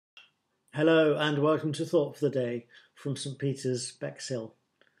Hello and welcome to Thought for the Day from St Peter's, Bexhill.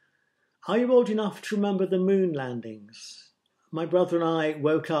 Are you old enough to remember the moon landings? My brother and I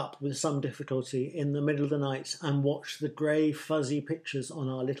woke up with some difficulty in the middle of the night and watched the grey fuzzy pictures on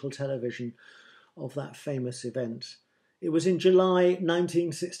our little television of that famous event. It was in July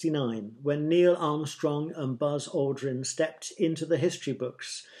 1969 when Neil Armstrong and Buzz Aldrin stepped into the history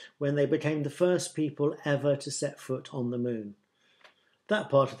books when they became the first people ever to set foot on the moon. That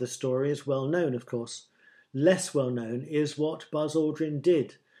part of the story is well known, of course. Less well known is what Buzz Aldrin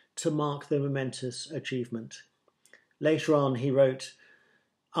did to mark the momentous achievement. Later on, he wrote,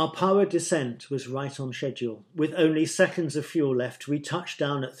 "Our powered descent was right on schedule. With only seconds of fuel left, we touched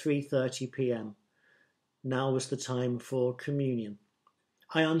down at 3:30 p.m. Now was the time for communion.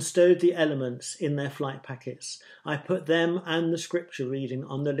 I unstowed the elements in their flight packets. I put them and the scripture reading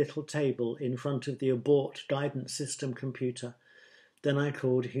on the little table in front of the abort guidance system computer. Then I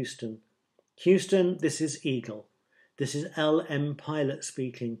called Houston. Houston, this is Eagle. This is LM Pilot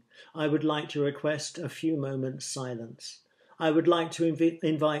speaking. I would like to request a few moments' silence. I would like to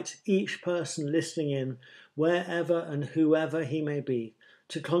invite each person listening in, wherever and whoever he may be,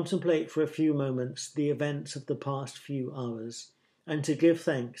 to contemplate for a few moments the events of the past few hours, and to give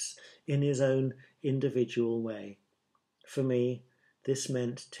thanks in his own individual way. For me, this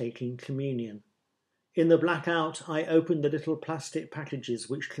meant taking communion. In the blackout, I opened the little plastic packages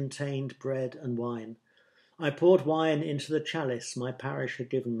which contained bread and wine. I poured wine into the chalice my parish had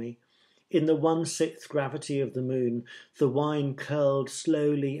given me. In the 1/6 gravity of the moon, the wine curled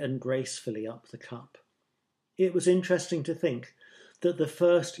slowly and gracefully up the cup. It was interesting to think that the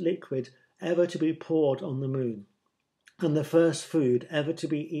first liquid ever to be poured on the moon, and the first food ever to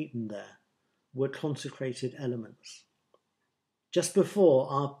be eaten there, were consecrated elements. Just before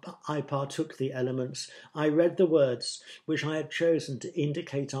I partook the elements, I read the words which I had chosen to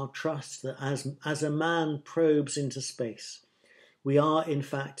indicate our trust that as a man probes into space, we are in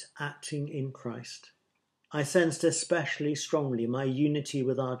fact acting in Christ. I sensed especially strongly my unity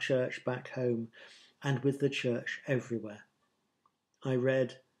with our church back home and with the church everywhere. I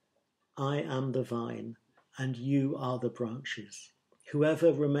read, "I am the vine, and you are the branches.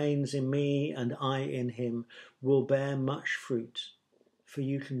 Whoever remains in me and I in him will bear much fruit, for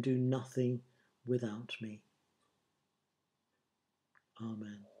you can do nothing without me."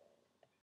 Amen.